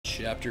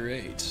Chapter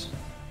 8.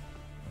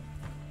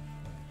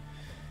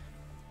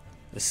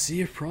 The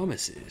Sea of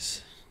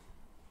Promises.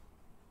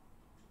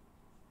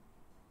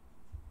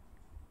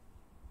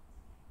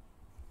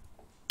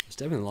 It's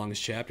definitely the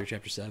longest chapter,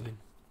 chapter 7.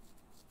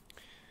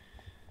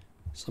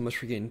 So much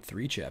for getting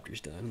 3 chapters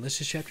done, unless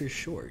this chapter is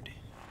short.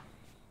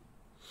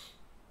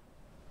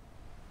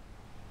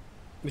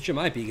 Which it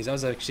might be, because that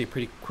was actually a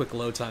pretty quick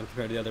load time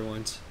compared to the other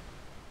ones.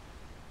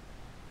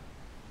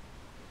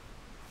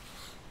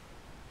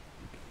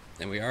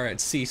 And we are at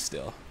sea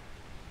still.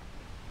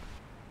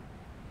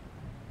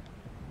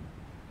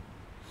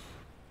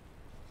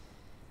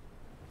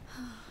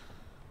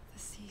 The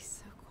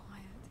sea's so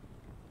quiet.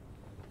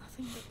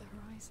 Nothing but the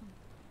horizon.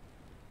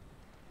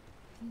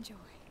 Enjoy.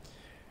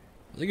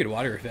 Really good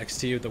water effects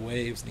too, with the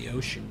waves, the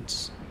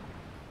oceans.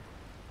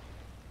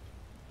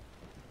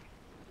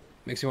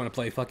 Makes me want to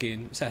play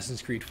fucking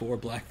Assassin's Creed 4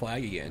 Black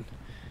Flag again.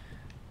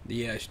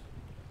 The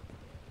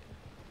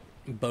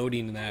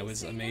boating in that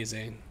was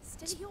amazing.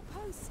 Steady your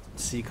post.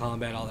 Sea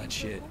combat, all that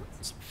shit.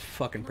 It's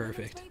fucking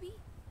perfect. Not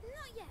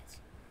yet.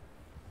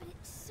 But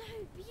it's so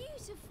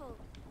beautiful.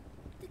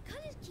 The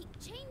colors keep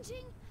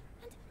changing,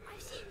 and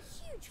I've seen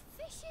huge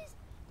fishes,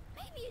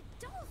 maybe a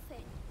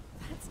dolphin.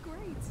 That's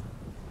great.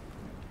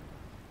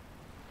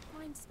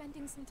 Mind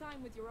spending some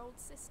time with your old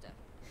sister?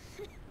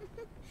 You're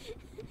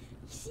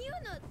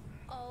not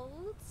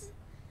old.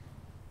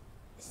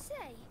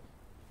 Say,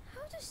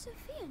 how does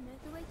Sophia know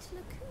the way to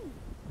Lacoon?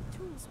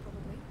 Tools,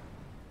 probably.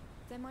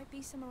 There might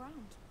be some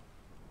around.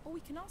 Or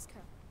we can ask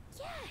her.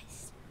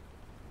 Yes.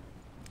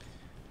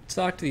 Let's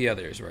talk to the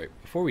others, right?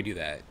 Before we do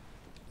that,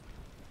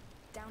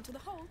 Down to the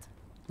hold.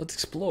 let's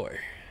explore.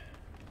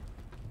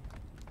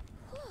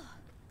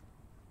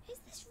 Is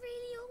this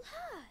really all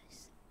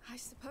hers? I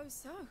suppose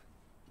so.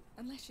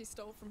 Unless she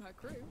stole from her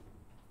crew.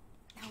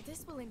 Now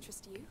this will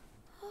interest you.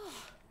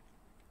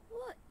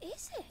 What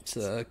is it? It's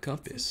a It's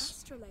compass, an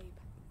astrolabe.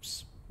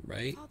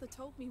 right? Father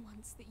told me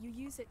once that you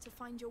use it to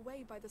find your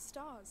way by the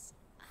stars.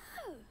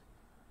 Oh.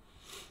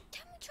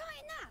 Can we try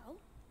it now?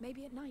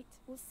 Maybe at night.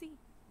 We'll see.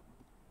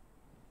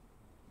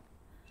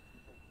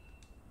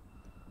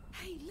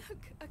 Hey, look!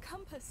 A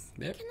compass!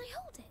 Yep. Can I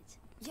hold it?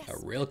 Yes. A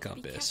real Be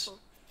compass. careful.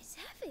 It's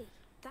heavy.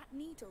 That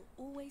needle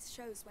always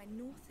shows where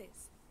north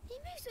is.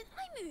 It moves when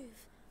I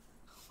move.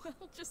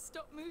 Well, just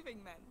stop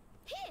moving then.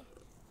 Here.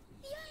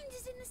 The island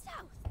is in the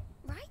south,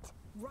 right?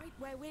 Right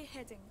where we're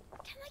heading.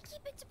 Can I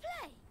keep it to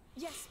play?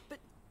 Yes, but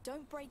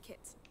don't break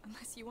it,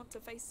 unless you want to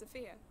face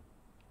Sophia.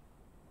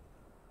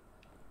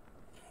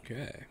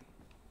 Okay.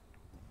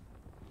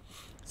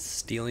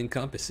 Stealing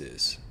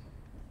compasses.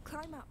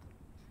 Climb up.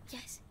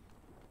 Yes.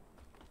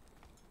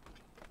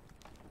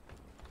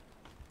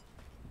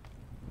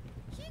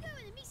 Hugo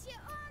and Amicia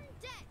on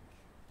deck.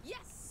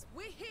 Yes,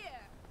 we're here!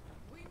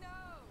 We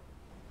know!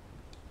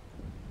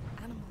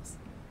 Animals.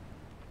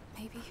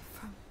 Maybe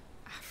from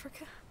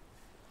Africa?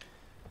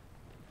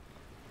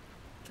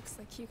 Looks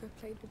like Hugo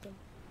played with them.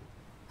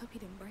 Hope he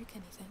didn't break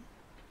anything.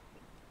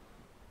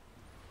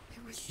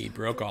 It was He so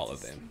broke good all to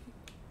of them. see.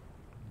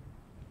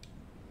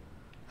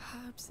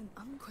 Herbs and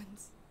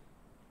unguents.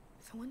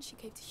 The one she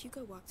gave to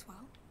Hugo worked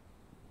well.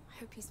 I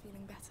hope he's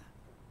feeling better.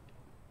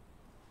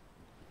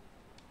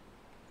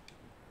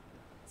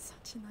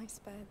 Such a nice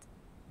bed.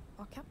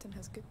 Our captain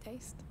has good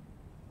taste.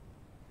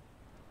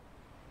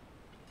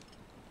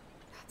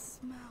 That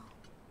smell.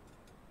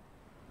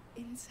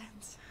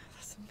 Incense.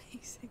 That's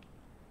amazing.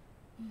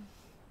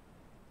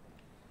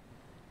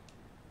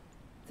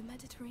 The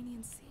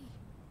Mediterranean Sea.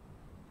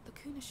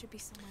 Lacuna should be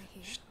somewhere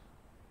here.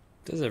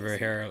 Does have her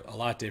hair a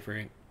lot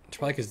different. It's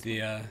probably because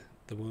the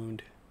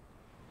wound.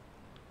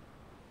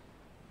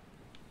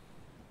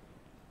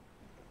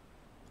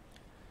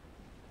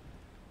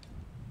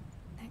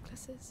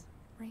 Necklaces,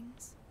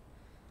 rings.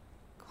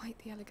 Quite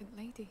the elegant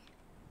lady.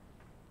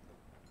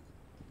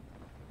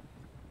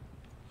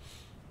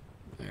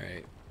 All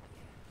right.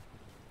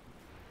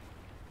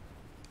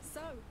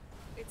 So,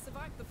 it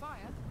survived the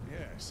fire.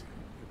 Yes,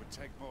 it would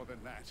take more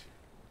than that.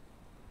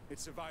 It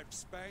survived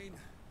Spain,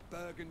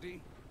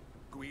 Burgundy,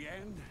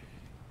 Guyenne.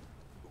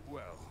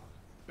 Well,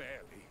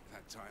 barely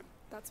that time.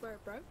 That's where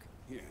it broke?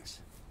 Yes.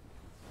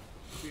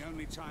 The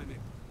only time it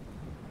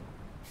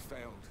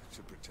failed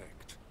to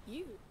protect.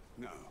 You?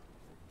 No.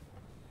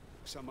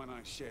 Someone I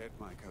shared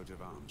my coat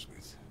of arms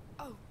with.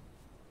 Oh.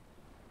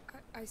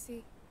 I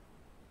see.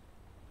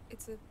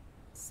 It's a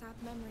sad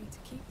memory to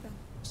keep then.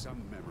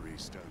 Some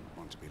memories don't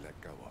want to be let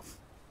go of,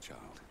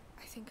 child.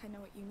 I think I know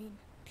what you mean.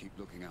 Keep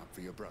looking out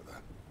for your brother.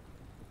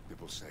 It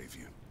will save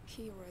you.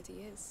 He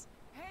already is.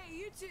 Hey,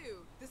 you two!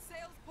 The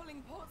sail's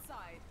pulling port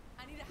side.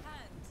 I need a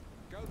hand.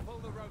 Go pull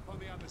the rope on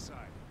the other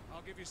side.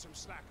 I'll give you some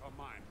slack on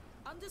mine.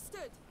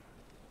 Understood.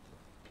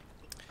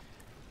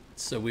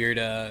 It's a weird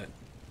way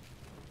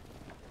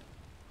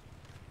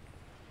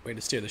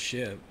to steer the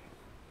ship.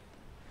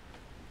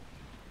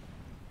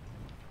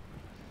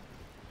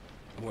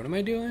 What am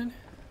I doing?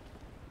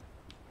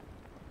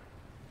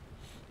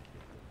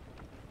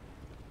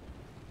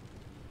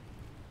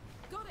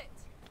 Got it!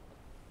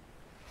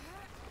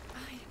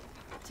 I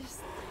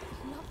just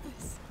love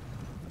this.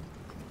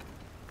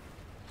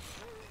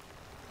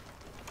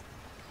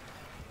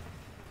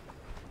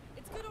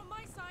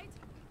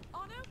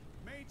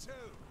 too.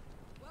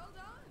 Well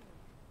done.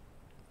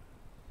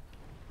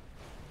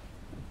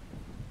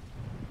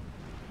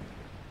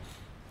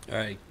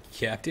 Alright,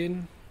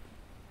 Captain.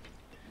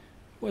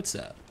 What's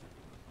up?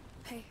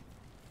 Hey.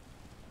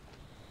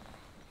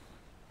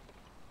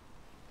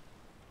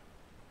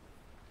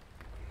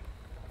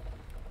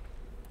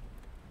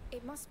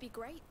 It must be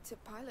great to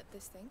pilot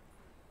this thing.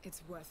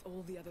 It's worth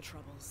all the other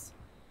troubles.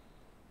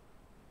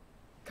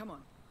 Come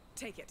on,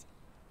 take it.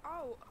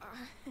 Oh,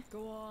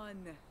 Go on.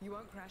 You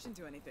won't crash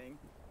into anything.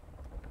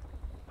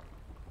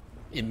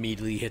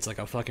 Immediately hits like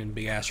a fucking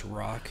big ass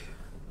rock.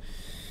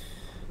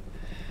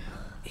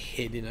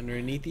 Hidden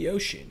underneath the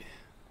ocean.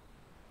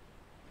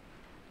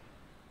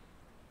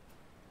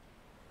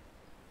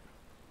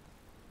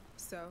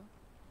 So?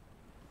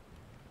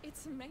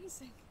 it's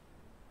amazing.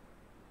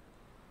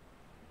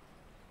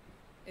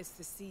 It's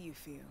the sea you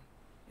feel.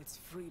 It's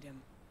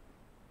freedom.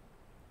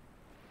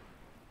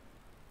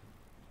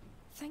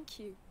 Thank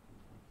you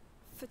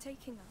for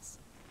taking us.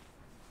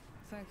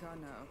 Thank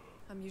Arnaud.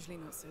 I'm usually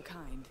not so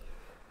kind.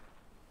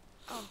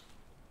 Oh,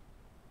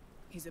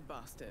 He's a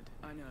bastard,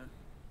 I know.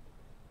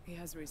 He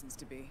has reasons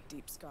to be.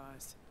 Deep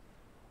scars.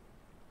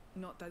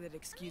 Not that it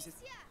excuses...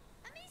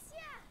 Amicia!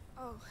 Amicia!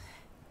 oh,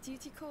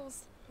 duty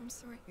calls. I'm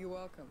sorry. You're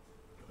welcome.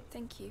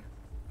 Thank you.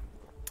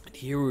 And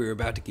here we were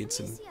about to get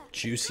some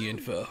juicy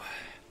info.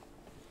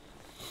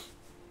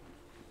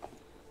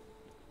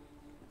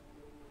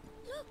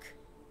 Look!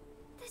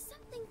 There's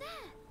something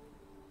there!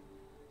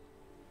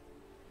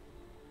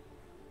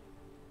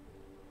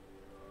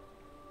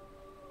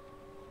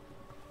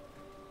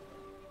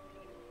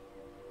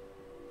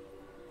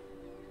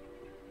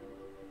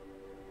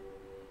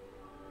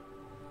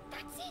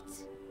 That's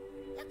it!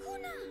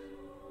 Lacuna!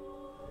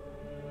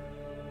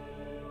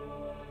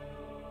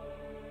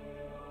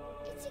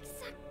 It's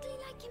exactly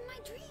like in my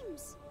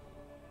dreams.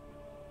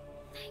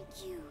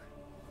 Thank you.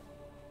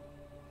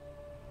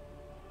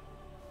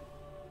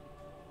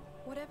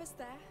 Whatever's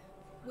there,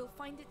 we'll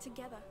find it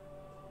together.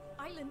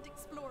 Island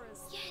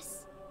explorers.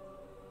 Yes.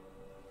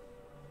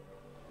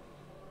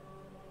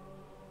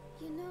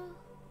 You know,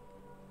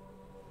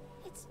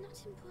 it's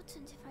not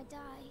important if I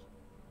die.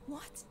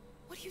 What?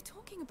 What are you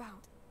talking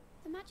about?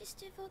 The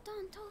Magister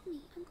Vaudan told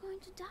me I'm going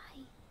to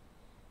die.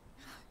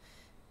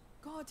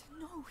 God,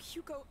 no,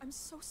 Hugo, I'm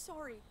so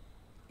sorry.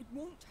 It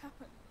won't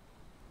happen.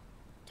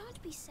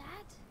 Don't be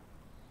sad.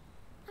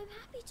 I'm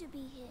happy to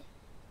be here.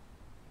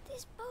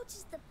 This boat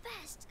is the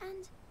best,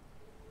 and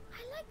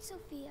I like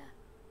Sophia.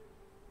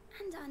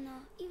 And Anna,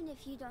 even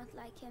if you don't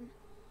like him.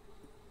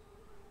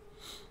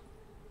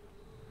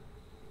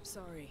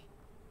 Sorry.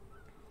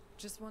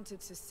 Just wanted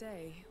to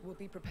say, we'll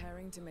be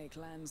preparing to make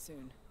land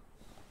soon.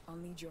 I'll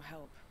need your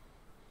help.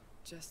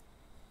 Just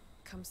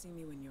come see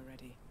me when you're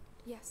ready.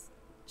 Yes,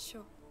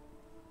 sure.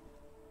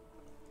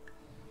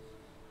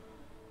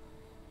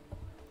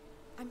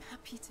 I'm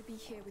happy to be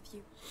here with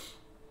you.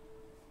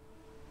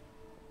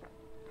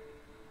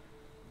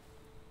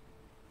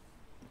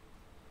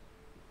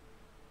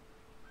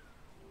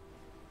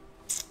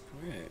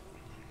 Alright.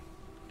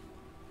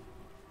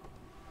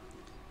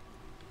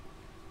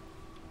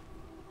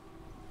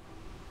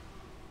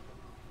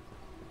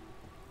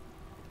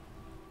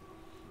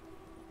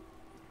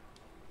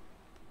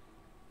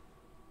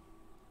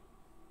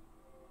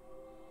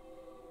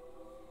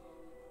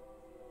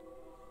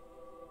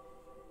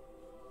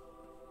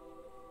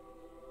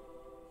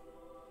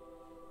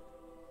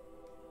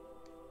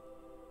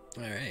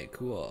 Alright,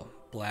 cool.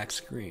 Black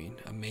screen.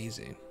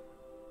 Amazing.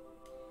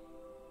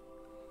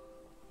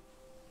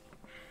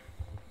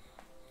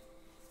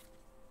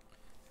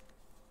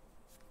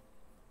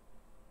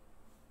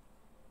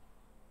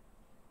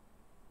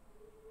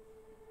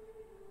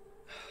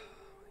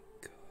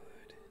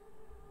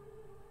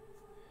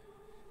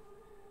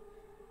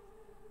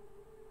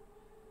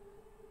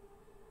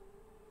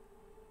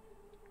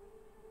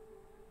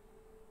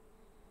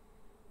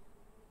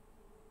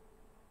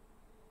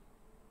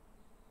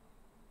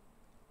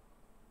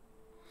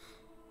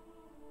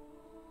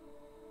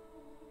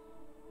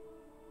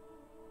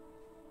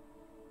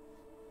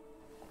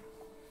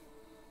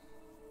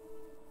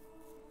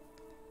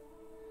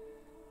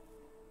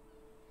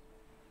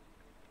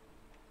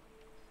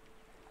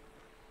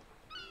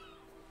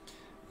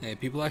 Hey,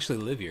 people actually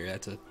live here.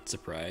 That's a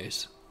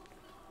surprise.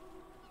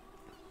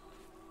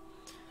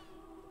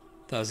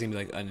 Thought it was gonna be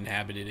like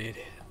uninhabited.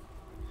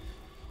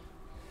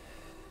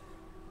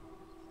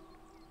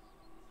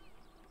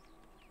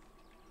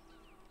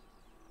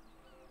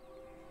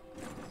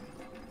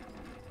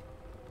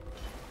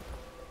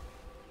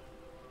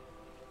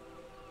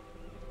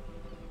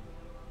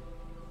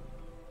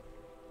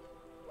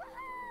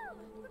 Woohoo!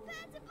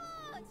 Prepare to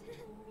board!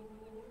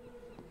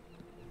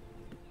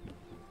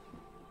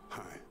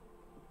 Hi.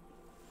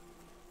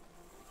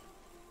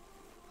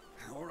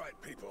 All right,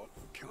 people,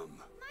 come.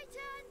 My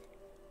turn!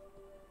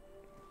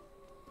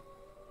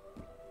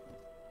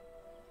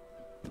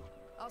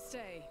 I'll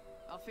stay.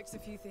 I'll fix a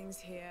few things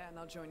here and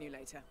I'll join you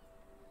later.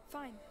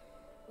 Fine.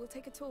 We'll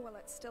take a tour while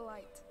it's still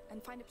light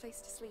and find a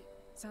place to sleep.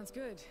 Sounds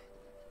good.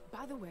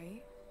 By the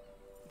way,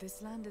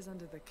 This land is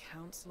under the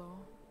Count's law.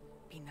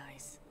 Be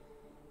nice.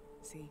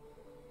 See?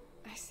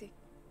 I see.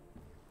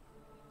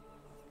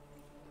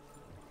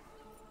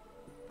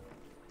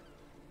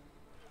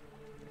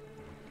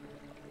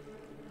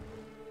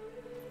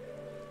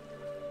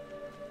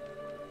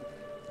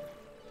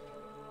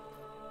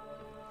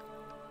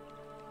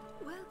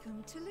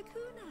 Welcome to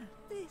Lacuna.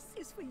 This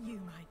is for you,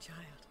 my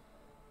child.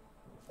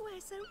 We're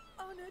so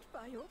honored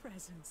by your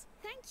presence.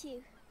 Thank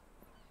you.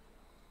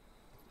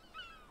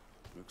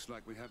 Looks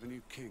like we have a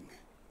new king.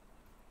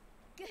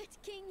 Good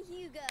King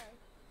Hugo.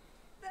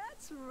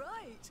 That's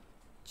right.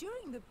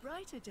 During the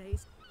brighter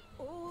days,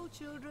 all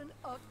children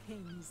are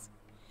kings.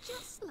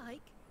 Just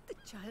like the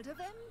Child of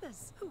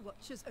Embers who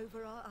watches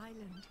over our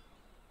island.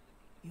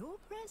 Your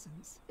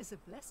presence is a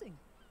blessing.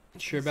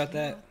 Sure about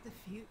that? Not the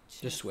future.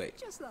 Just wait.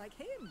 Just like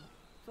him,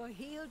 for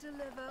he'll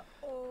deliver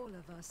all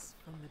of us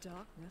from the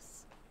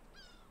darkness.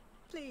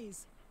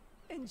 Please,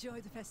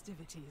 enjoy the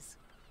festivities.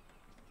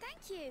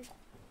 Thank you.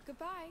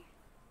 Goodbye.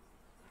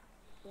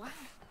 Wow.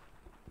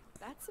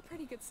 That's a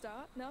pretty good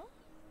start, no?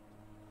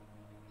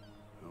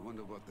 I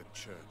wonder what the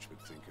church would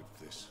think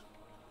of this.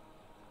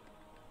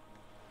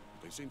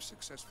 They seem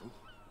successful.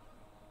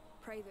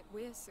 Pray that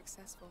we're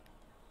successful.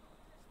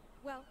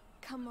 Well,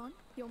 come on,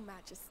 Your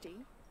Majesty.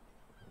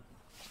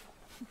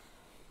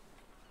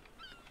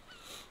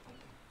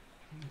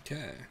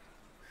 Okay.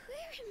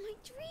 We're in my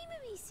dream,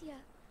 Amicia.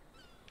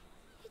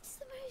 It's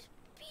the most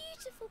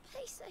beautiful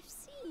place I've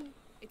seen.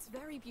 It's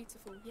very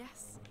beautiful,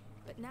 yes.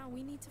 But now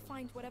we need to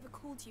find whatever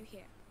called you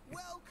here.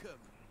 Welcome!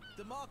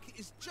 The market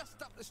is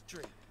just up the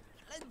street.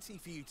 Plenty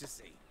for you to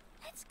see.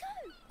 Let's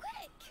go,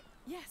 quick!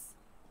 Yes.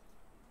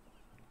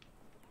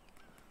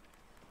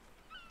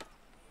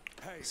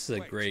 Hey, This is a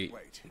great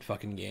wait.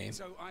 fucking game.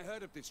 So I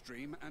heard of this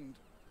dream and,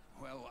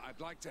 well, I'd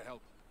like to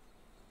help.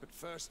 But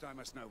first I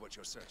must know what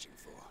you're searching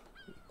for.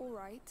 All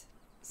right.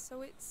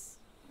 So it's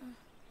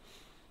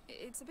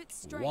a bit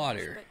strange.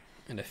 Water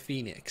But, and a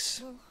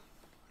phoenix. well,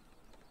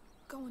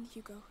 go on,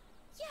 Hugo.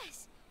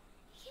 Yes,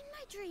 in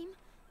my dream,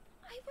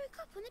 I woke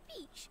up on a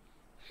beach,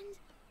 and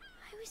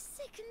I was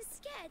sick and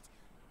scared,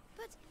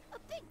 but a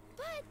big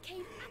bird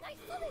came and I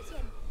followed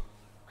him.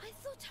 I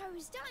thought I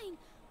was dying,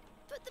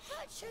 but the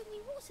bird showed me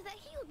water that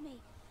healed me,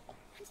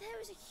 and there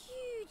was a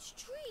huge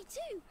tree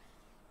too,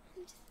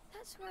 and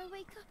that's where I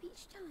wake up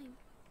each time.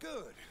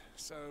 Good.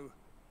 So,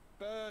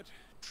 bird,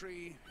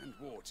 tree, and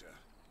water.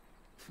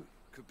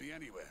 Could be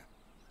anywhere.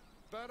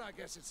 But I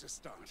guess it's a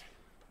start.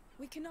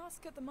 We can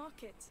ask at the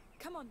market.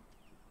 Come on.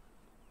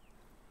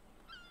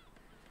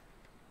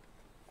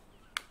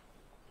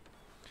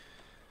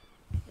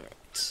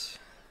 Right.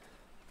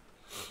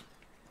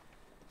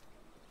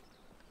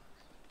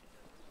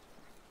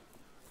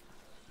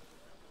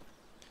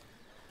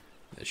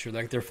 They sure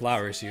like their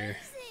flowers here.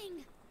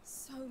 Amazing!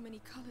 So many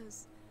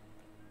colors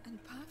and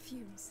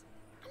perfumes.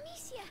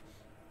 Amicia,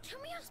 can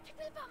we ask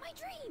people about my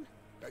dream?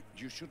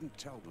 You shouldn't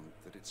tell them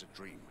that it's a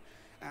dream.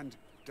 And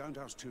don't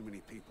ask too many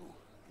people.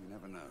 You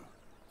never know.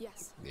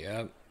 Yes.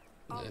 Yep.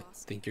 I'll I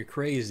ask. think you're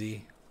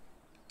crazy.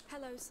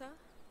 Hello, sir.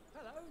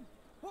 Hello.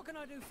 What can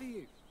I do for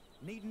you?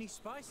 Need any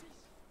spices?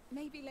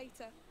 Maybe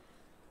later.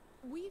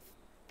 We've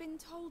been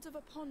told of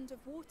a pond of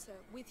water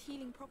with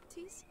healing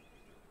properties.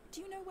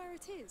 Do you know where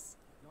it is?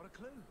 Not a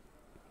clue.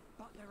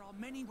 But there are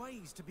many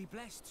ways to be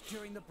blessed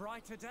during the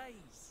brighter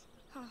days.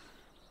 Ah,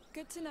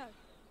 good to know.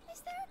 Is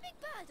there a big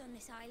bird on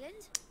this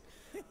island?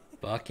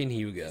 Fucking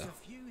Hugo. There's a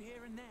few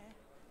here and there.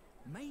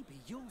 Maybe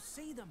you'll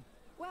see them.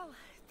 Well,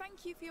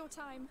 thank you for your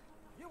time.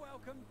 You're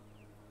welcome.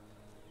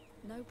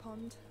 No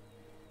pond.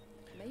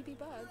 Maybe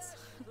birds.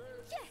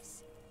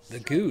 Yes! The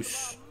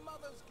goose. Our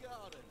mother's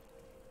garden.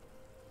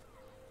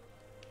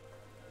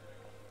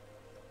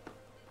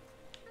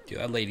 Dude,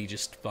 that lady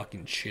just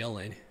fucking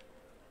chilling.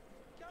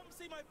 Come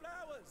see my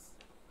flowers.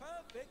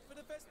 Perfect for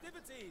the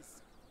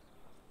festivities.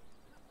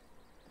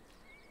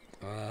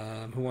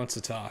 Who wants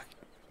to talk?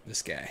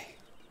 This guy.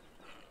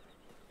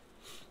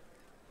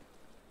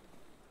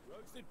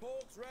 Roasted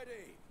pork's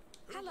ready.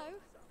 Hello.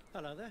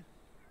 Hello there.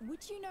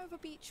 Would you know of a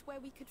beach where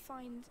we could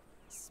find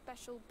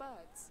special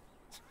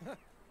birds?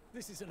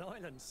 This is an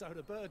island, so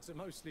the birds are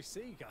mostly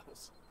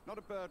seagulls. Not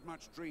a bird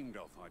much dreamed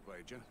of, I'd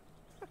wager.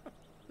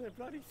 They're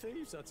bloody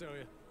thieves, I tell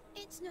you.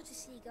 It's not a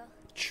seagull.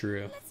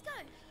 True. Let's go.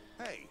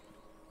 Hey,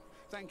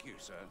 thank you,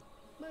 sir.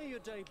 May your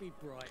day be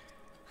bright.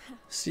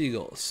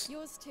 Seagulls.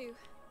 Yours too.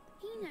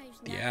 He knows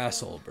The nothing.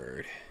 asshole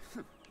bird.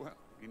 Well,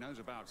 he knows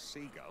about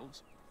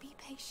seagulls. Be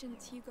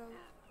patient, Hugo.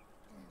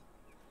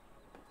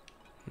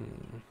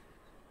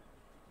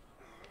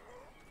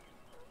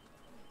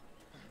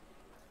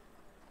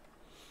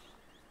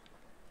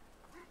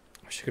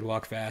 Wish I could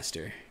walk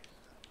faster.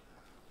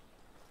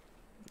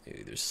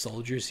 Maybe there's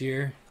soldiers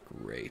here.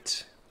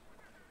 Great.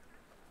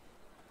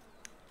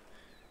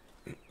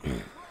 Bright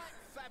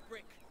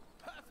fabric.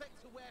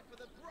 Perfect to wear for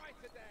the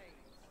brighter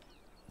days.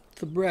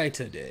 The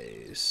brighter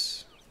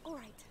days. All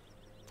right.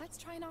 Let's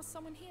try and ask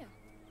someone here.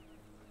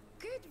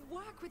 Good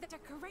work with the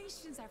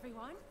decorations,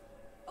 everyone.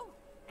 Oh,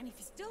 and if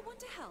you still want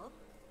to help,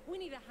 we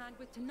need a hand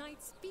with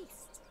tonight's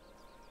feast.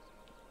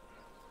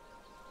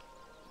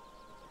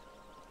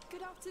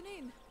 Good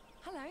afternoon.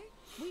 Hello.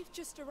 We've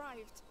just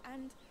arrived,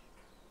 and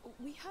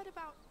we heard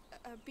about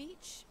a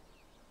beach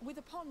with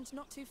a pond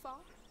not too far.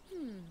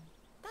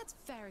 That's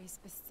very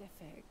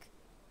specific.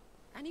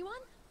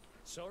 Anyone?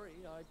 Sorry,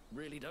 I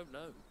really don't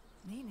know.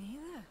 Me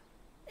neither.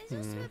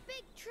 There's also a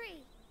big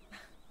tree.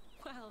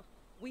 Well,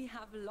 we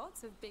have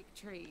lots of big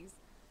trees.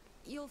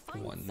 You'll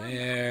find One some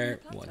there,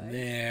 on the one plateau.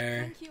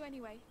 there. Thank you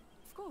anyway.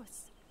 Of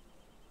course.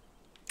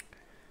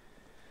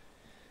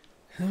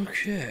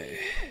 Okay.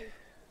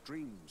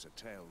 Dreams are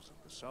tales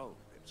of the soul,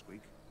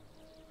 Pipsqueak,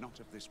 not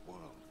of this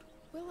world.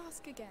 We'll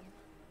ask again.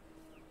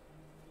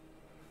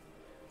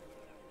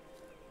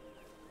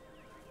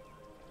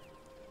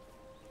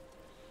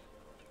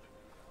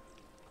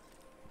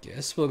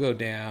 Guess we'll go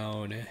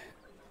down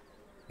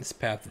this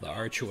path of the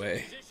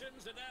archway.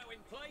 Musicians are now in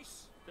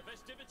place. The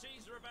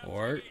festivities are about to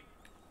Or begin.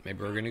 maybe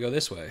we're gonna go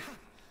this way.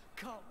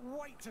 Can't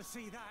wait to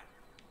see that.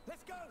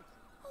 Let's go.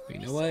 You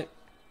know what?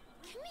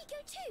 Can we go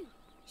too?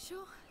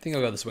 Sure. I think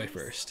I'll go this way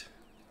first.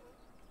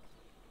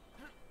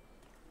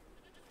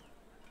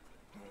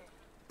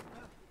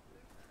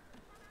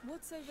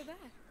 What's over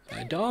there?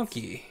 A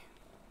donkey.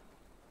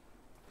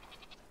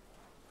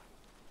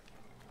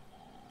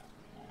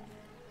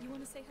 You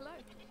want to say hello?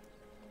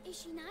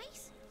 Is she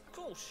nice? Of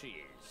course she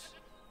is.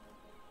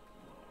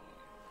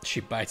 She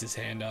bites his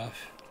hand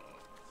off.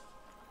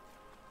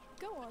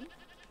 Go on.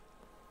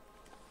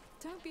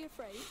 Don't be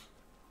afraid.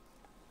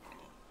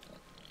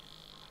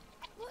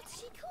 What's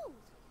she called?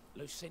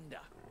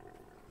 Lucinda.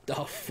 The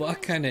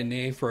fuck kind of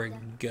name for a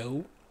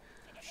goat?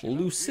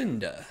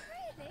 Lucinda.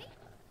 Really?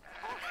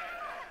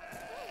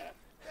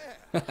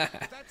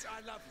 That's I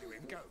love you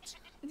in goat.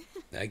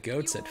 That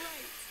goat said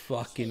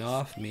fucking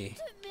off me.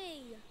 Look at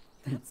me.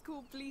 That's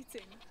called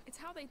bleating. It's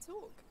how they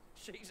talk.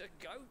 She's a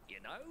goat, you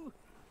know.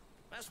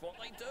 That's what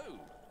they do.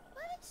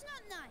 Well, it's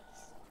not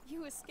nice.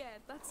 You were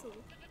scared, that's all.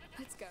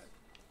 Let's go.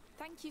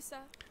 Thank you, sir.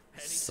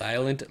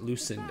 Silent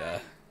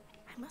Lucinda.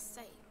 I must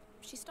say,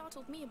 she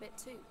startled me a bit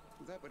too.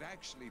 That would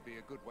actually be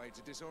a good way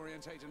to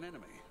disorientate an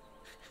enemy.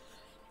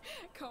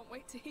 Can't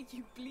wait to hear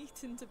you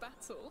bleat into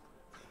battle.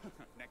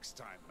 Next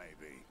time,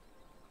 maybe.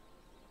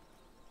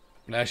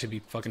 It'd actually be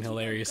fucking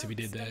hilarious if he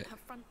did Goats that. don't have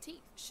front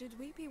teeth. Should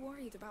we be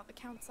worried about the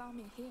Count's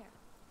army here?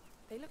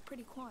 They look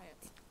pretty quiet.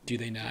 Do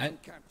they not?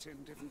 Different captain,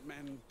 different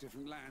men,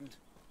 different land.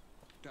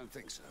 Don't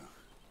think so.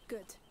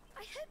 Good. I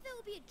hope there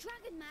will be a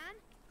dragon man.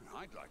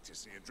 I'd like to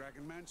see a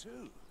dragon man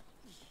too.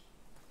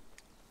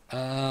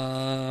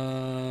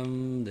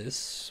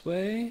 This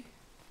way?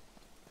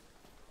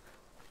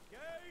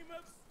 Game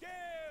of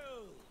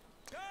skill!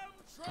 Come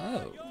try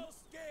Oh. your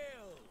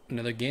skill!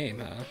 Another game,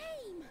 huh?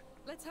 Game.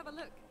 Let's have a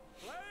look.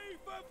 Play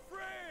for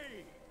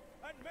free!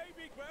 And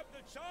maybe grab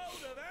the Child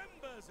of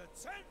Ember's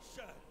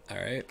attention!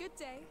 Alright. Good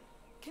day.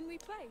 Can we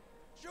play?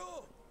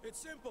 Sure, it's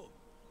simple.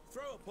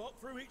 Throw a pot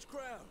through each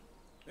crown.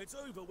 It's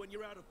over when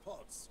you're out of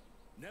pots.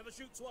 Never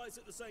shoot twice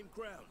at the same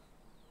crown.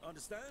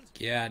 Understand?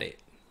 Got it.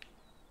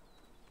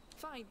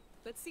 Fine.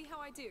 Let's see how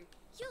I do.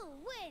 You'll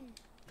win.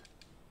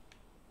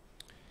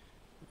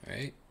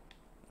 Alright.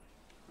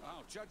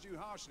 I'll judge you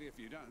harshly if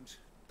you don't.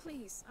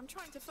 Please, I'm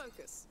trying to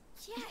focus.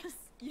 Yes.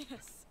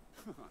 Yes.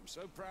 I'm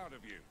so proud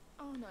of you.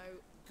 Oh no.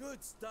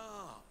 Good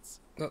start.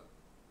 Oh. Is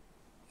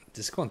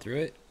this going through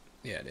it?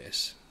 Yeah, it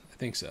is. I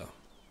think so.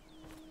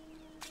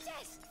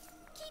 Yes.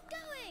 Keep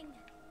going.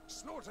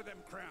 Slaughter them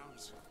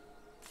crowns.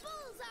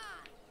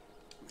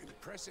 Bullseye.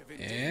 Impressive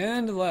indeed.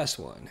 And the last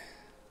one.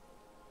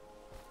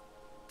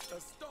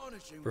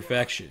 Astonishing work.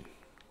 Perfection.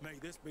 May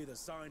this be the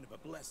sign of a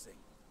blessing.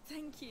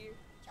 Thank you.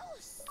 You're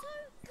so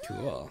good.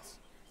 Cool.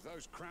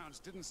 Those crowns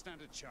didn't stand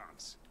a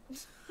chance.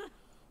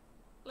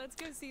 Let's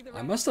go see the I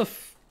rest. must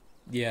have...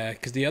 Yeah,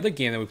 because the other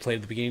game that we played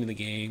at the beginning of the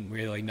game,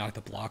 where you like knocked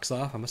the blocks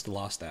off, I must have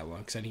lost that one,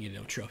 because I didn't get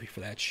no trophy for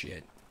that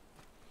shit.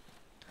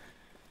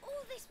 All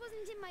this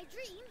wasn't in my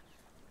dream,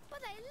 but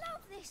I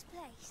love this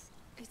place.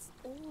 It's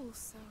all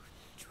so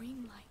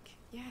dreamlike.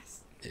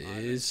 Yes. It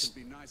Islands is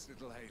can be nice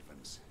little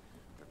havens,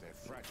 but they're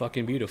fragile.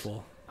 fucking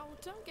beautiful. Oh,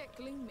 don't get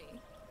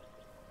gloomy.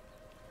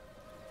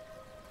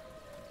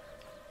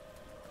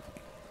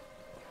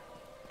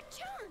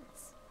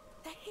 Chance.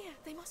 They're here.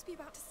 They must be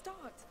about to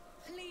start.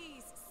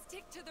 Please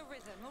stick to the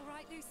rhythm, all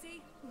right,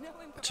 Lucy? No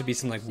improvisation. Should be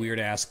some like weird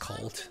ass cult.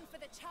 Hunting for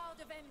the Child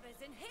of Embers,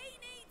 and he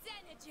needs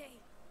energy.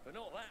 But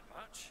not that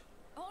much.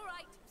 All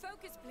right,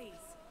 focus,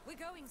 please. We're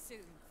going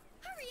soon.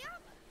 Hurry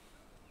up.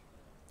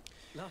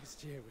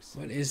 Last year was so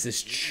What is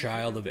this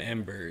Child of I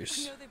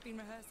Embers? know they've been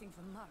rehearsing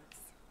for months.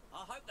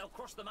 I hope they'll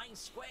cross the main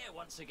square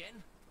once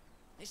again.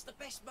 It's the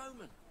best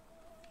moment.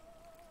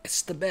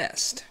 It's the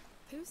best.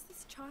 Who's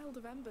this Child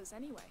of Embers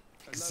anyway? A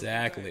local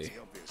Exactly. deity,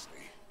 obviously.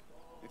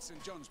 It's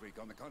St. John's Week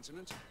on the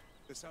continent,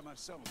 the summer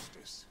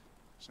solstice.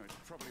 So it's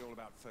probably all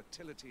about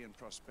fertility and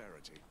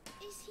prosperity.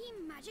 Is he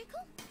magical?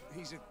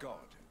 He's a god.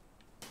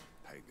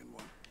 Pagan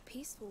one.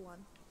 Peaceful one.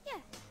 Yeah.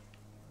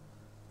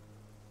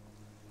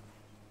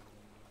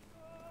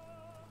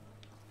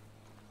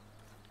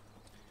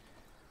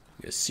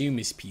 We assume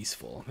he's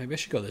peaceful. Maybe I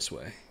should go this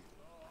way.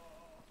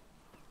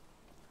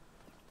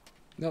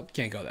 Nope,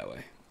 can't go that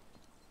way.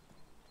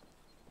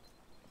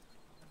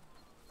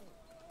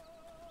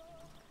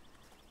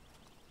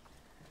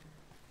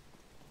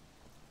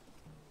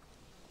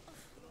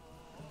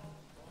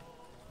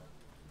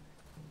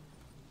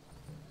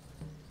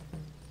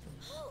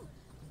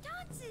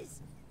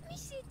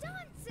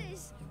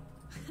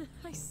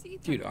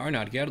 breathe. Dude,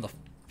 Arnott, get out of the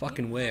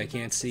fucking way. I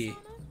can't see.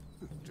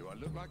 Do I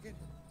look like it?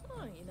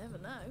 Oh, you never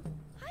know.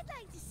 I'd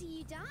like to see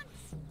you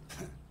dance.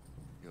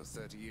 You're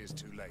 30 years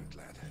too late,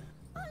 lad.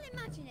 I'll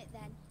imagine it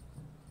then.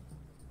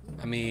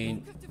 I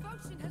mean, The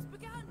devotion has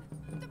begun.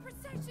 The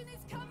procession is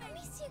coming. Let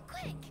me see it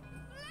quick.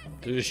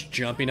 they're just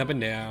jumping up and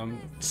down,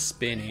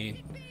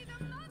 spinning,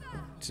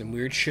 some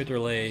weird shit with their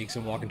legs,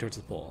 and walking towards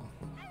the pole.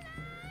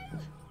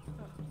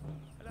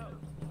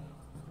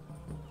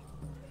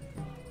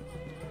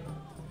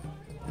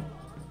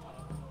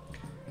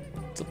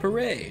 It's a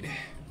parade.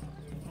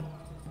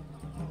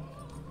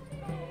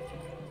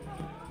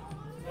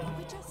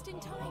 We're just in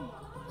time.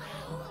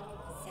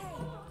 Say,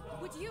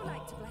 would you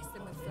like to bless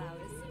them with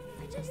flowers?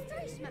 I just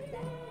throw some up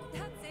there.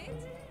 That's it.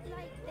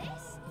 Like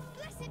this.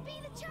 Blessed be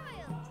the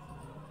child.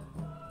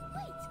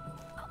 Wait,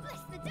 I'll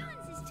bless the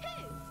dancers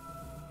too.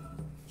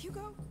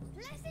 Hugo.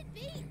 Blessed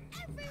be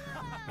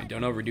everyone. And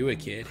don't overdo it,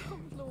 kid. Oh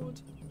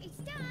Lord. It's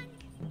done.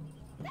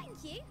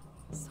 Thank you.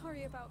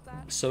 Sorry about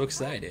that. So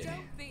excited.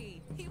 Don't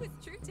be. He was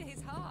true to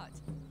his heart.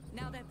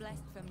 Now they're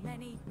blessed for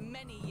many,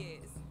 many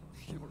years.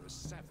 You're a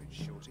savage,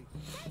 Shorty.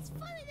 Let's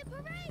follow the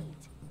parade.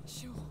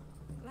 Sure.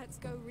 Let's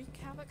go wreak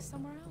havoc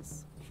somewhere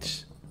else.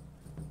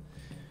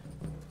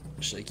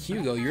 She's like,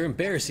 Hugo, you're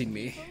embarrassing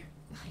me.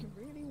 I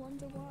really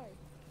wonder why.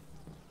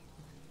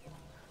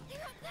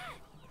 They're up there.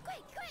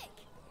 Quick, quick.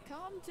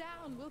 Calm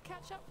down. We'll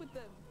catch up with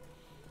them.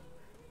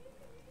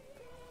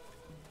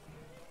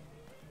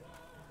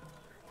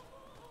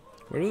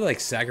 What do they like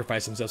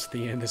sacrifice themselves at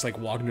the end? Just like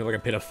walk into like a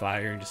pit of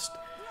fire and just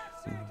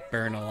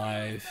burn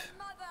alive.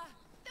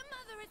 The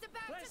mother is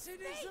about Blessed to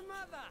is speak. the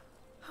mother.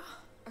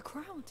 A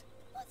crowd.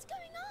 What's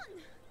going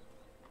on?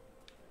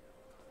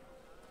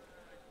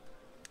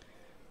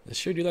 They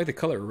sure do like the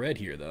color red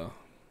here, though.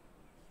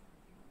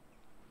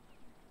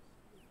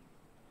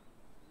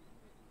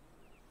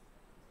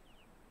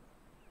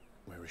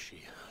 Where is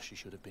she? She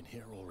should have been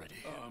here already.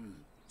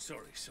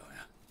 Sorry, sire.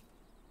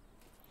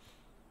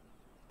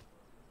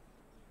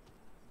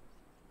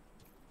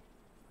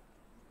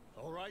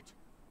 All right.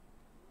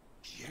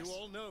 Yes. You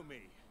all know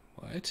me.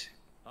 What?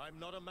 I'm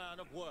not a man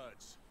of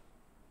words.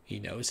 He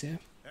knows him?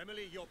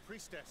 Emily, your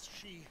priestess,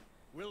 she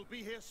will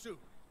be here soon.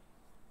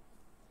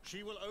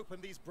 She will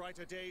open these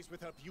brighter days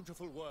with her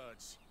beautiful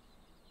words.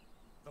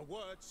 The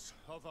words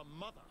of a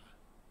mother.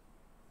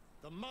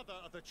 The mother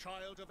of the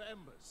child of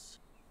embers.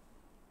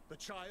 The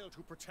child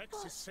who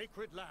protects his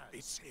sacred land.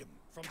 It's him.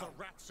 From the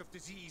rats of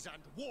disease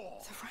and war.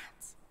 The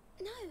rats.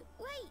 No,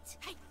 wait.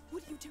 Hey,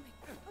 what are you doing?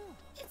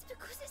 It's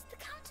because it's the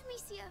Count,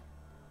 Amicia.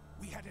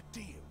 We had a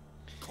deal.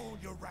 Call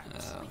your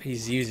rats. Oh,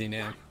 he's using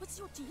him. What's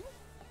your deal?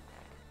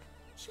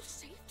 You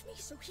saved me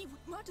so he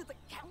would murder the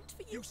Count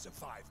for you? You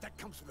survived. That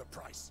comes with a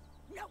price.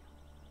 No!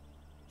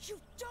 You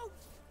don't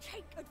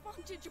take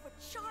advantage of a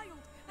child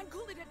and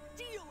call it a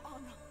deal,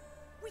 Anna!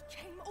 We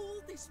came all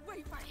this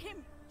way for him!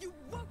 You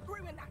won't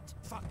ruin that!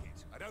 Fuck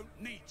it. I don't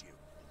need you.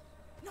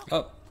 No!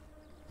 Oh,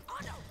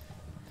 Anna!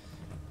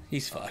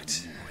 he's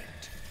fucked.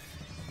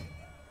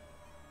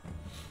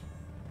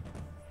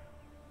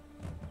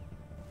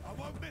 I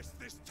won't miss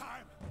this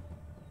time.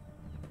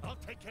 I'll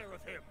take care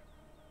of him.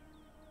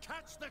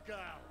 Catch the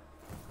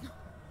girl.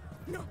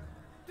 No!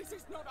 This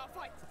is not our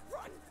fight!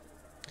 Run!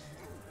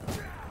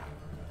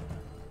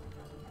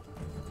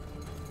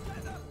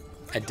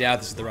 I doubt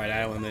this is the right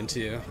island then,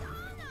 too.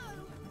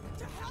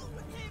 To hell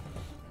with him!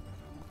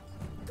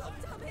 God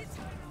damn it!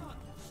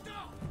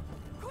 Stop!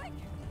 Quick!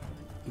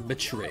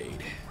 Betrayed.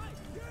 Right,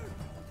 you!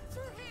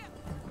 Through here!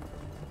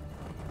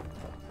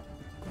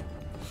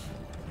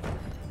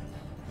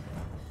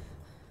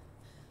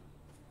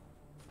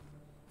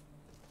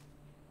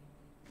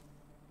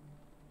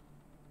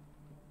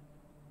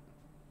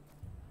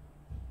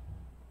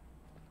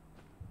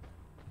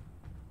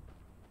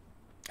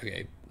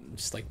 Okay,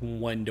 just like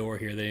one door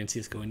here. They didn't see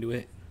us go into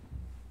it.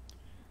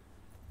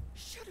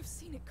 Should have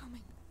seen it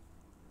coming.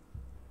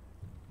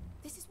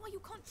 This is why you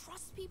can't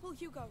trust people,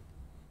 Hugo.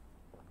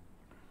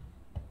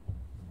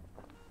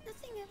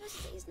 Nothing ever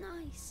stays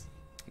nice.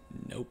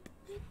 Nope.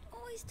 It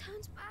always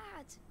turns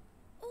bad.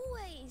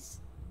 Always.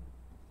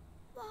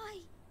 Why?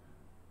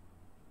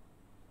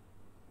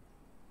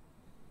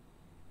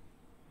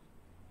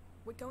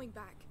 We're going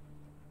back.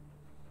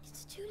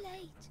 It's too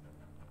late.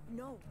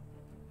 No.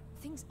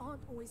 Things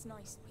aren't always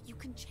nice, but you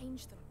can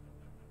change them.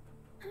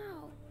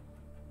 How?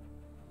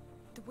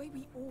 The way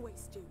we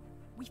always do.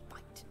 We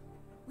fight.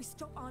 We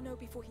stop Arno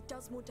before he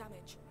does more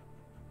damage.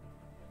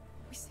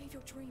 We save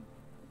your dream.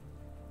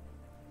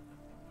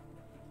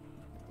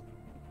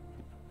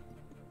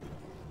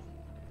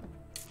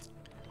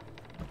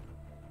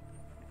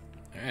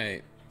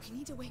 Alright. We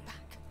need a way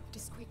back. A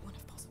discreet one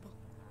if possible.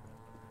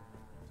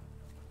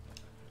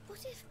 What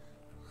if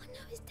Arno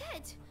is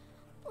dead?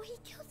 Or he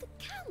killed the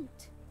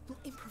Count? We'll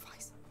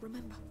improvise,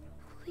 remember?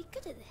 Are we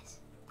good at this?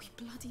 We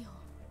bloody are.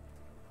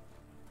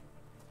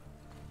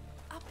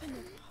 Up and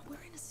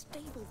we're in a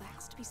stable. There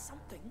has to be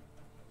something.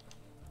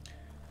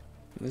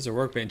 There's a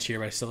workbench here,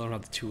 but I still don't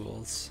have the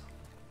tools.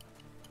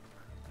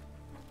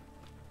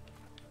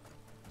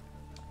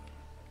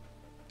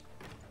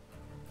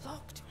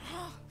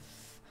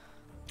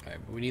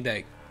 We need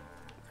that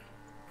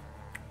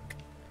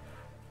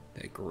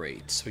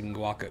grate so we can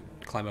walk up,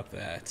 climb up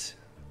that.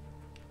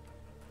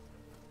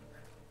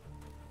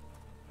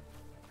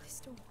 This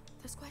door,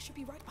 the square should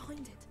be right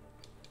behind it.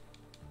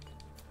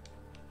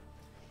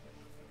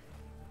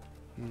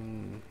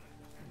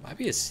 Might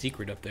be a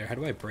secret up there. How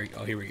do I break?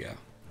 Oh, here we go.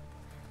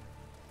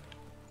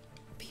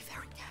 Be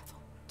very careful.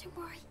 Don't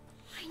worry,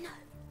 I know.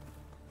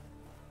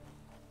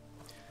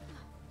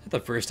 That's the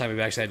first time we've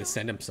actually had to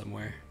send him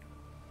somewhere.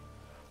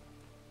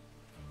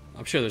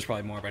 I'm sure there's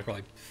probably more, but I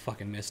probably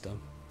fucking missed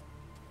them.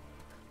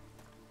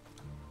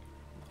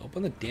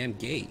 Open the damn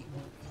gate.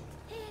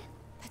 Here,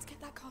 let's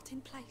get that cart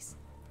in place.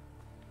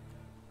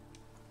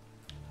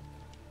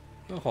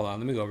 Oh, hold on.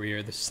 Let me go over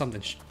here. There's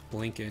something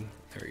blinking.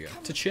 There we go.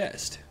 It's a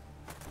chest.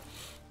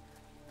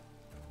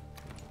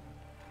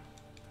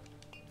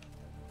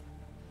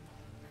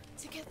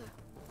 Together.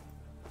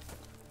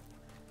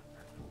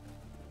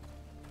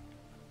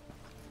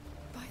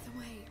 By the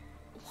way,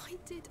 why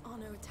did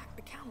Arno attack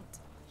the Count?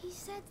 He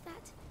said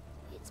that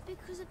it's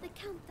because of the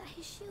Count that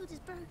his shield is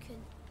broken.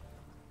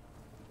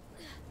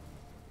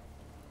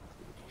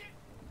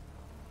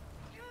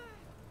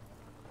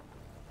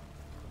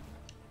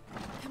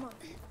 Come on.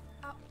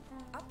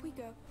 Up we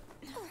go.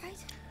 All right.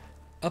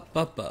 Up,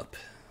 up, up.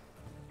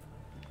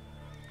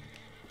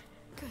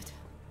 Good.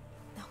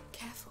 Now,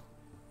 careful.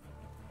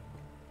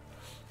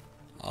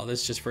 All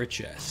this just for a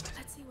chest.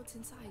 Let's see what's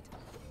inside.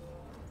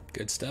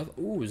 Good stuff.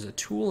 Ooh, there's a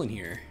tool in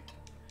here.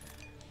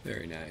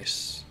 Very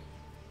nice.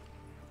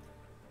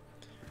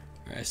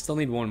 Alright, I still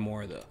need one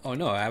more though. Oh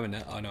no, I haven't.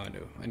 Oh no, I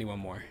do. I need one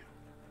more.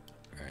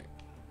 Alright.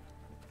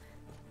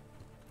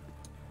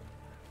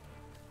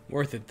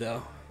 Worth it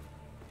though.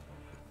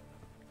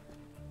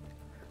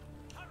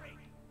 Hurry!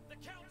 The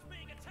Count's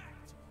being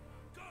attacked!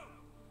 Go!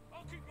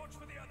 I'll keep watch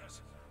for the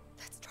others.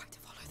 Let's try to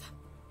follow them.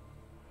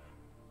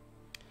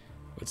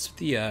 What's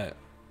the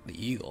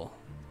eagle?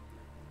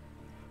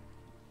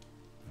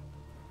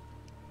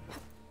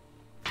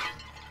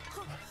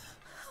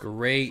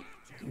 Great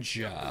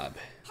job.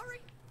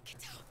 Hurry!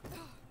 Get down!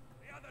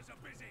 The others are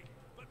busy,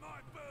 but my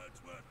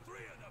bird's worth 3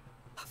 of them.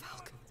 A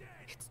falcon.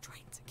 It's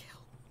trained to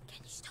kill. Can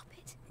you stop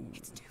it?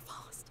 It's too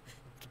fast.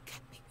 Get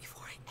me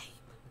before I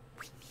aim.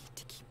 We need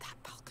to keep that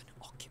falcon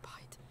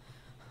occupied.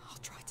 I'll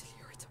try to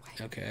lure it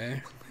away.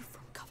 Okay. We'll move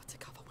from cover to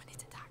cover when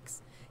it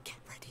attacks. Get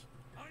ready.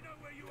 I know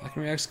where you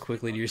Falcon reacts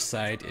quickly to your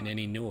sight and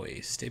any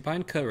noise. Stay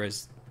behind cover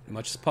as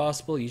much as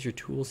possible. Use your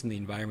tools in the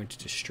environment to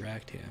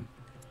distract him.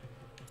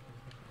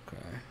 Okay.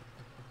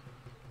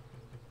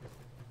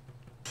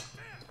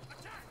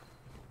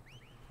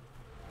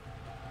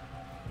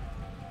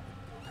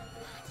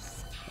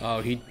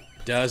 Oh, he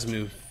does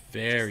move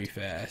very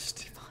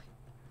fast.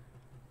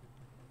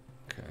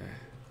 Okay.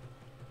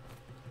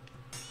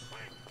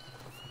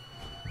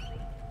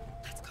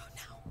 Let's go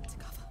now to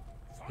cover.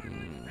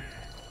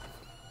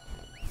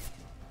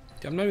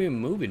 I'm not even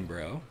moving,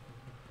 bro.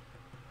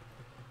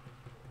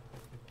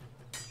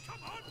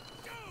 Come on,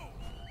 go!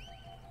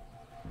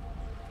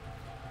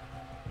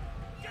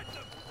 Get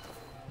them!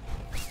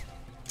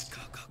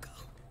 Go, go, go.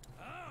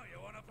 Oh, you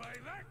want to play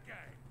that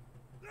game?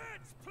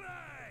 Let's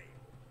play!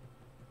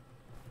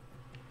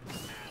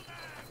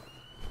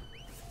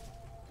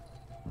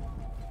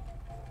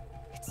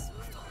 It's so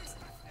fast.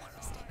 One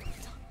mistake at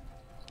a time.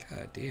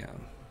 God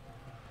damn.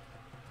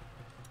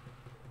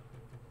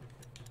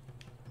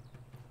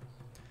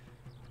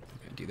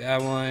 Do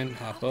that one.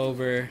 Hop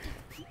over.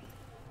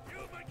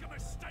 You'll make a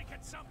mistake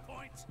at some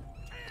point.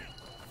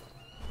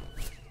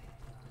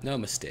 No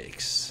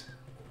mistakes.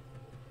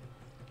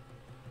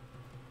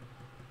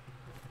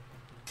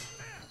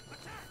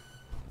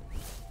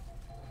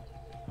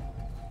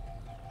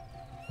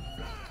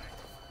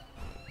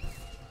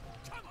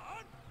 Come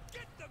on,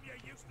 get them, you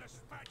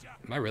useless badger!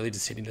 Am I really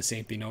just hitting the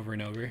same thing over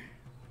and over? It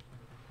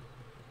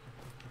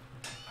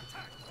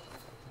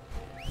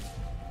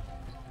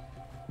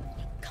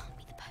can't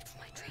be the bird from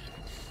my dream.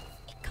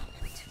 It can't.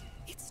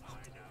 It's not.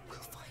 We'll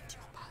find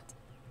your bird.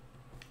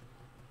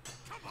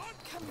 Come on,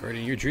 come Bird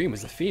in your dream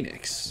was the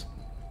phoenix.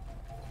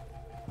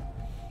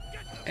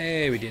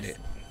 Hey, we did it.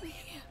 We're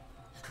here.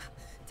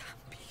 Damn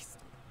beast.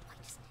 Why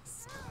doesn't it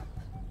stop?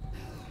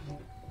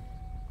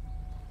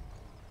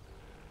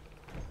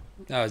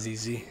 That was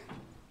easy.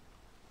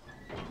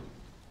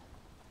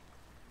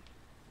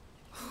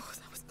 Oh,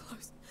 that was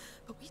close.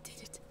 But we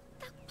did it.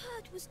 That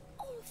bird was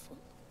awful.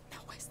 Now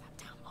where's that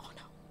damn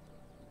Arno?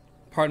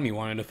 Part of me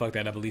wanted to fuck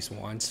that up at least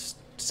once,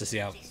 just to see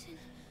how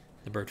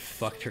the bird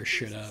fucked her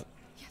shit up.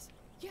 Yes,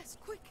 yes,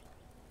 quick.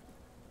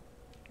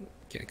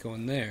 Can't go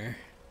in there.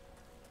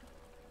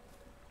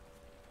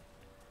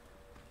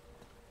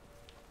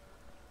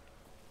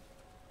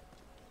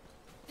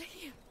 They're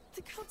here.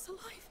 The Count's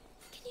alive.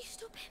 Can you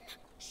stop him?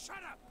 Shut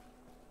up!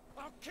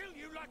 I'll kill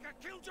you like I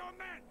killed your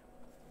men!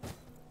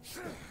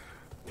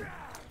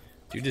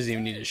 Dude doesn't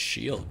even need a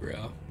shield,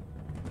 bro.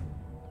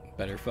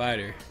 Better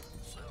fighter.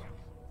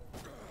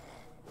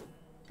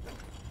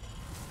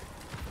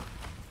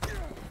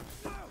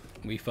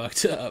 We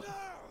fucked up.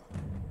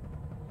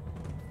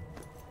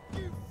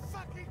 You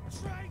fucking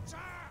traitor!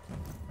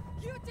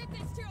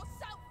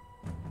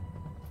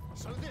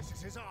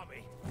 is his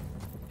army?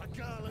 A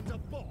girl and a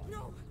boy?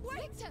 No,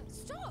 wait! Victor,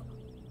 stop!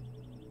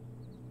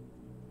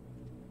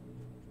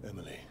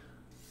 Emily.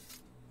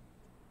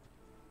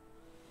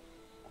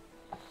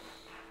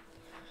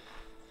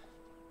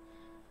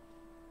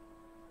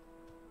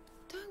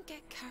 Don't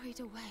get carried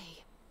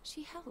away.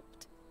 She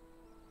helped.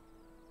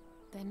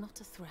 They're not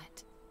a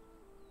threat.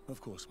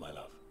 Of course, my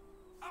love.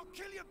 I'll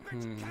kill you,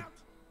 bitch, Count!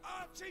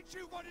 I'll teach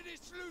you what it is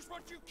to lose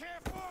what you care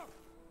for!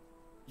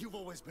 You've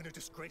always been a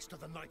disgrace to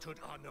the knighthood,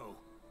 Arnaud.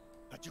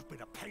 But you've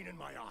been a pain in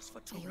my ass for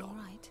too Are you long. all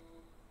right?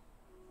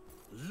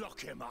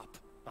 Lock him up.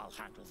 I'll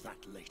handle that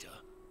later.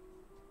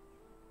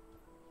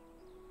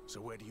 So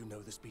where do you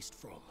know this beast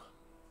from?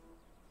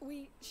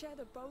 We shared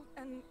a boat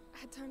and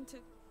had time to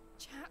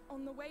chat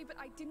on the way, but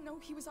I didn't know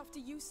he was after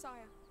you,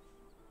 sire.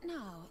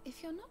 Now,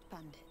 if you're not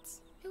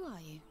bandits, who are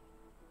you?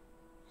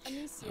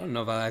 Amicia. I don't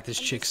know if I like this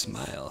And chick's is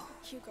smile.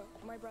 Hugo,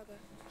 my brother.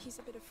 He's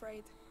a bit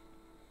afraid.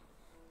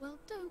 Well,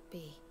 don't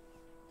be.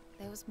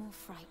 There was more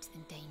fright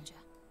than danger.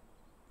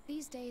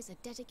 These days are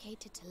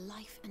dedicated to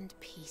life and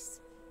peace.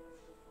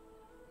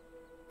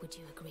 Would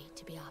you agree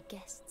to be our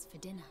guests for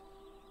dinner?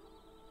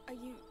 Are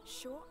you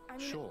sure? I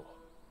mean, Sure.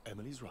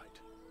 Emily's right.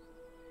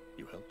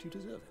 You helped, you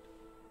deserve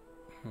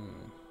it.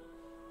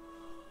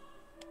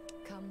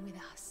 Come with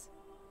us.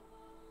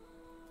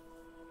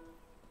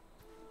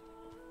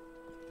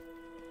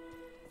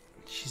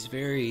 She's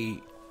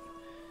very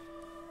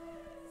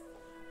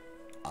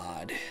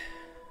odd.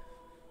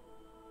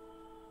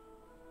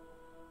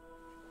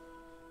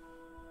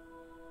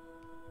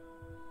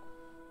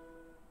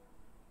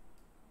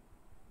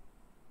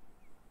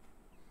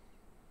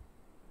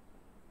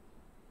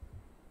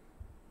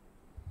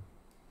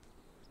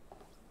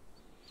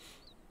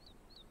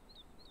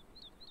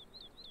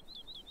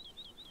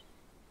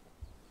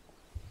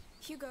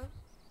 Hugo,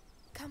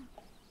 come.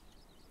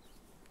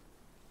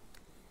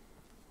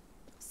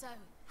 So,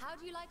 how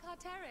do you like our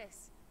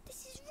terrace?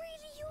 This is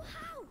really your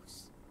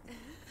house.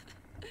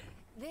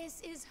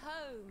 This is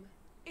home.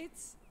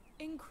 It's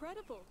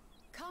incredible.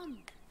 Come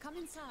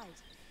inside.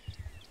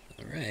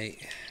 All right.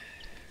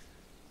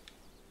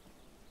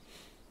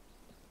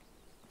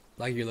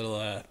 Like your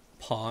little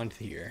pond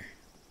here.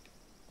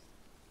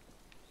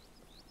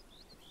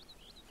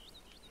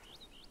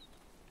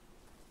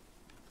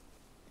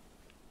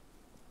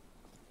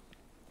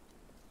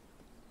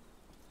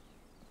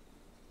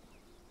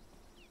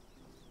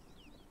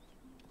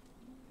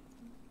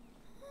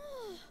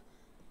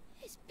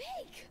 It's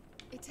big.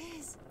 It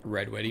is.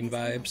 Red wedding It's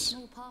only a vibes.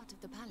 small part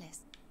of the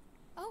palace.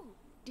 Oh,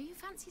 do you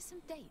fancy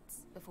some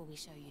dates before we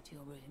show you to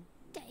your room?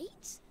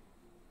 Dates?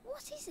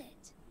 What is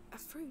it? A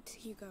fruit,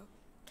 Hugo.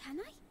 Can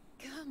I?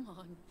 Come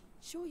on.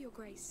 Sure, Your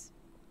Grace.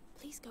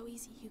 Please go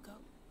easy, Hugo.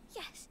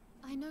 Yes.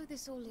 I know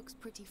this all looks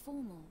pretty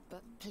formal,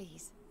 but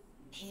please,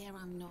 here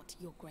I'm not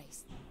your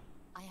grace.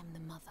 I am the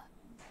mother.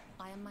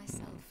 I am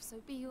myself, so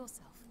be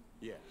yourself.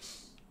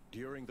 Yes.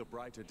 During the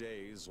brighter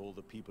days, all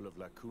the people of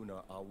La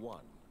Cuna are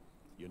one,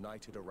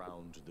 united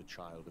around the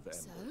Child of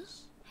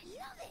Embers. I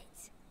love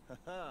it.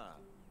 Haha.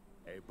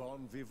 A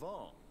bon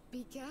vivant.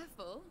 Be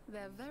careful,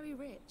 they're very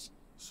rich.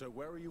 So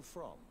where are you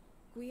from?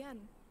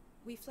 Guyenne.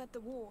 We fled the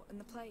war and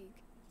the plague.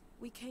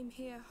 We came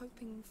here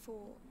hoping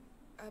for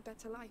a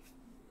better life.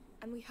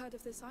 And we heard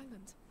of this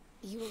island.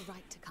 You were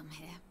right to come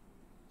here.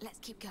 Let's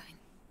keep going.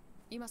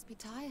 You must be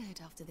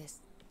tired after this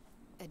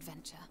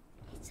adventure.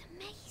 It's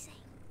amazing.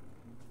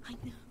 I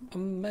know.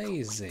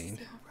 Amazing.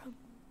 See our room.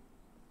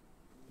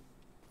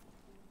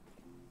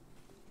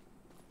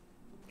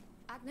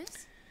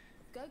 Agnes,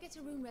 go get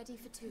a room ready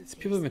for two. These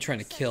people have been trying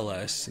to kill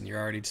us, and you're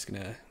already just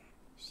gonna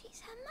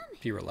She's her mummy.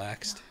 be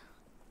relaxed.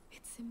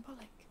 It's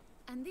symbolic.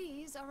 And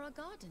these are our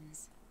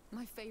gardens.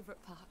 My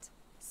favorite part.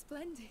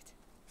 Splendid.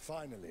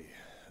 Finally,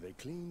 they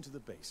cleaned the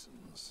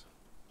basins.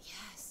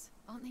 Yes,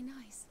 aren't they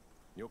nice?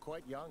 You're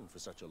quite young for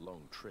such a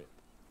long trip.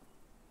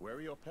 Where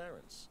are your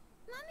parents?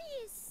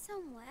 Mummy is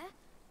somewhere,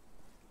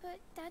 but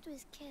Dad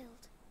was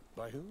killed.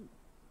 By who?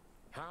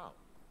 How?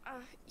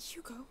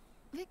 Hugo.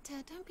 Victor,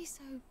 don't be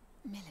so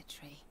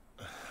military.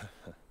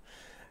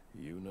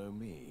 You know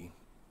me.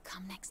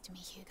 Come next to me,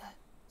 Hugo.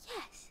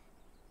 Yes.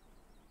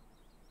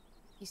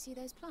 You see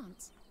those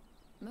plants?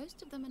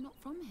 Most of them are not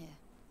from here,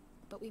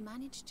 but we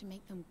managed to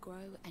make them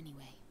grow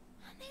anyway.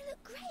 And they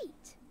look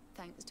great.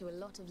 Thanks to a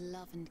lot of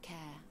love and care.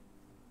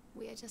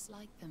 We are just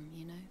like them,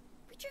 you know?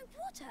 We drink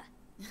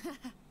water.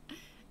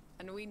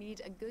 And we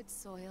need a good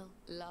soil,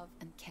 love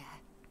and care.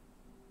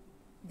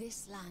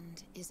 This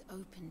land is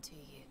open to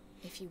you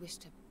if you wish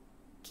to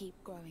keep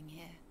growing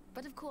here.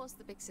 But of course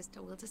the big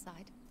sister will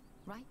decide.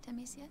 Right,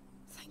 Amicia?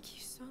 Thank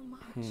you so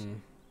much.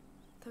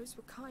 Those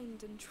were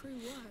kind and true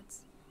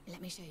words.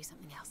 Let me show you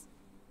something else.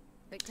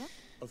 Victor?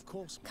 Of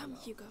course, my Come,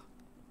 love. Hugo.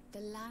 The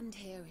land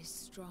here is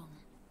strong.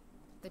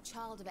 The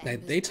child of They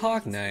Embers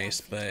talk breathes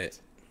nice, life into but it.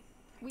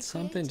 We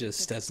something created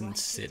just the doesn't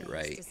brighter sit days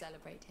right. To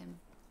celebrate him,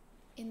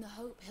 in the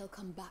hope he'll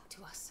come back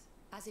to us,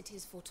 as it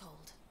is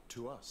foretold.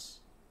 To us,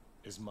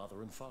 his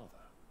mother and father.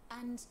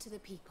 And to the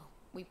people.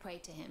 We pray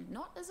to him,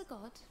 not as a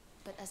god,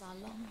 But as our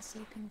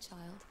long-sleeping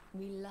child,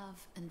 we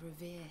love and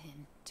revere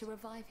him to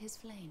revive his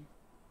flame.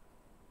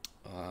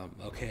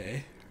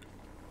 Okay.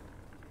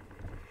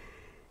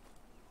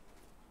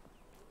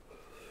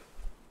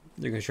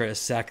 They're gonna try to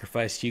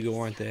sacrifice Hugo,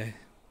 aren't they?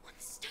 On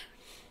the stone.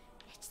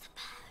 It's the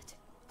bird.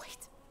 Wait,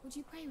 would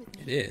you pray with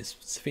me? It is.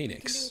 It's You can do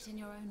Phoenix. it in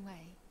your own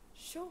way.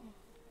 Sure.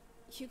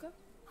 Hugo?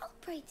 I'll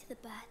pray to the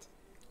bird.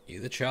 You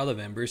the child of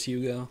embers,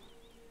 Hugo?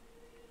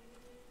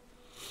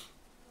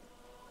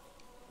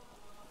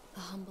 A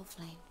humble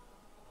flame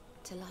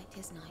to light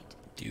his night.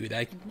 Dude,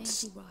 And may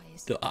he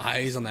rise. the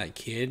eyes on that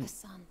kid, A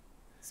sun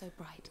so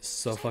bright.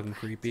 so fucking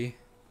creepy.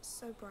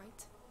 So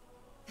bright.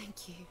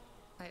 Thank you.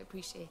 I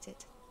appreciate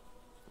it.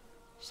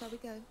 Shall we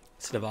go?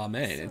 Instead of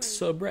amen, it's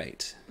so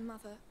bright.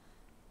 Mother,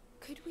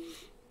 could we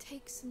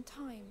take some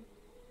time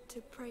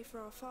to pray for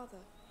our father?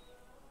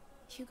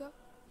 Hugo?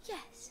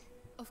 Yes.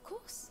 Of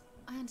course.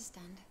 I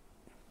understand.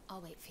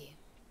 I'll wait for you.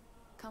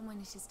 Come when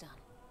it is done.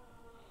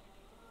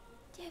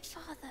 Dear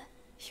Father.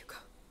 Hugo,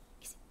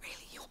 is it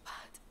really your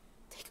bird?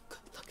 Take a good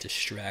look.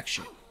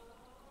 Distraction.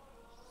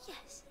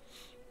 Yes.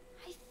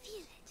 I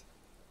feel it.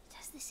 It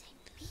has the same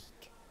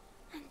beak.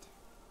 And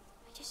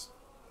I just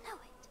know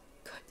it.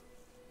 Good.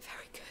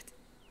 Very good.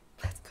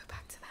 Let's go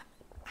back to them.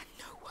 And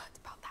no word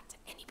about that to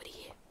anybody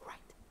here, right?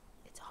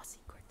 It's our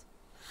secret.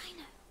 I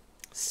know.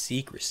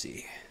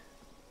 Secrecy.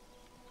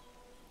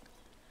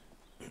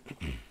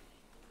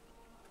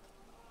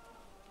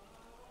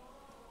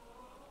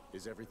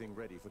 Is everything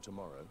ready for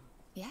tomorrow?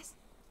 Yes?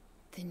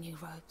 The new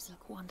robes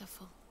look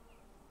wonderful.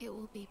 It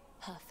will be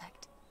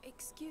perfect.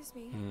 Excuse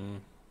me.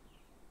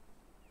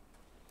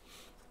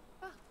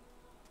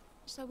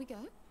 Shall we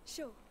go?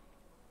 Sure.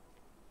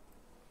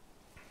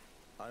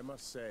 I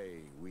must say,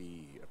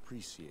 we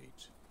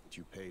appreciate that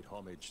you paid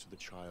homage to the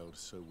child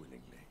so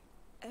willingly.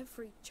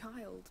 Every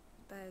child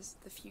bears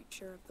the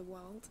future of the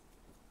world.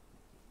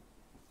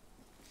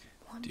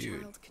 One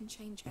Dude, child can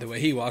change the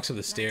way he walks up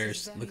the That is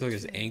stairs, very look like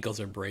his true. ankles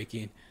are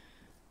breaking.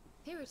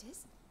 Here it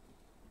is.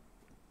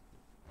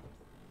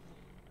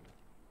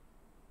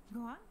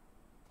 Go on.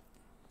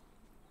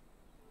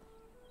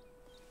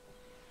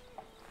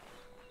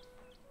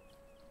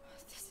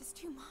 This is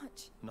too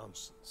much.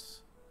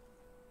 Nonsense.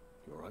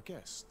 You're our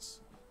guests.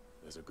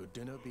 There's a good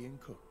dinner being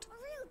cooked. A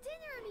real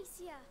dinner,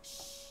 Alicia.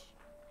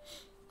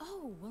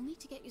 Oh, we'll need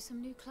to get you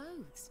some new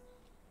clothes.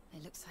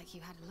 It looks like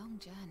you had a long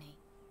journey.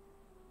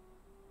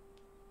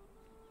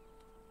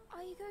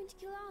 Are you going to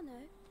kill Arno?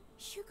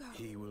 Hugo.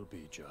 He will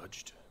be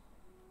judged.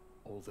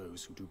 All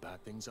those who do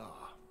bad things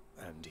are,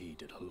 and he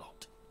did a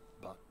lot.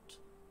 But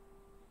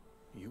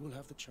you will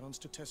have the chance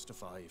to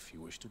testify if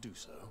you wish to do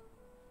so.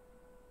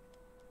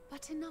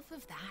 But enough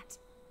of that.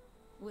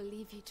 We'll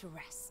leave you to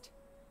rest.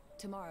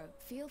 Tomorrow,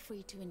 feel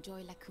free to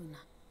enjoy Lacuna.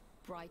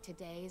 Brighter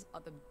days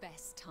are the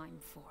best time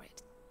for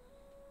it.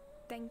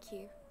 Thank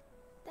you.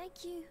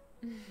 Thank you.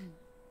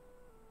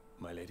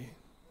 My lady?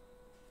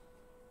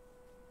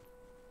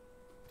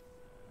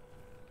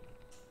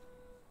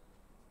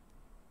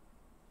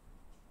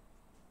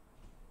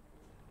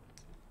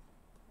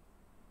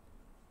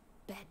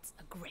 Beds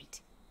are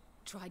great.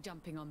 Try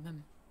jumping on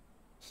them.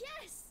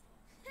 Yes!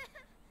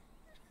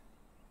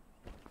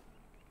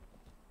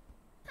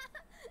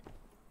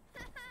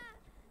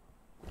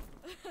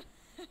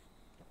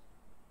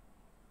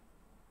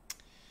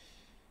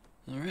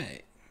 All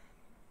right.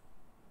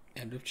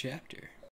 End of chapter.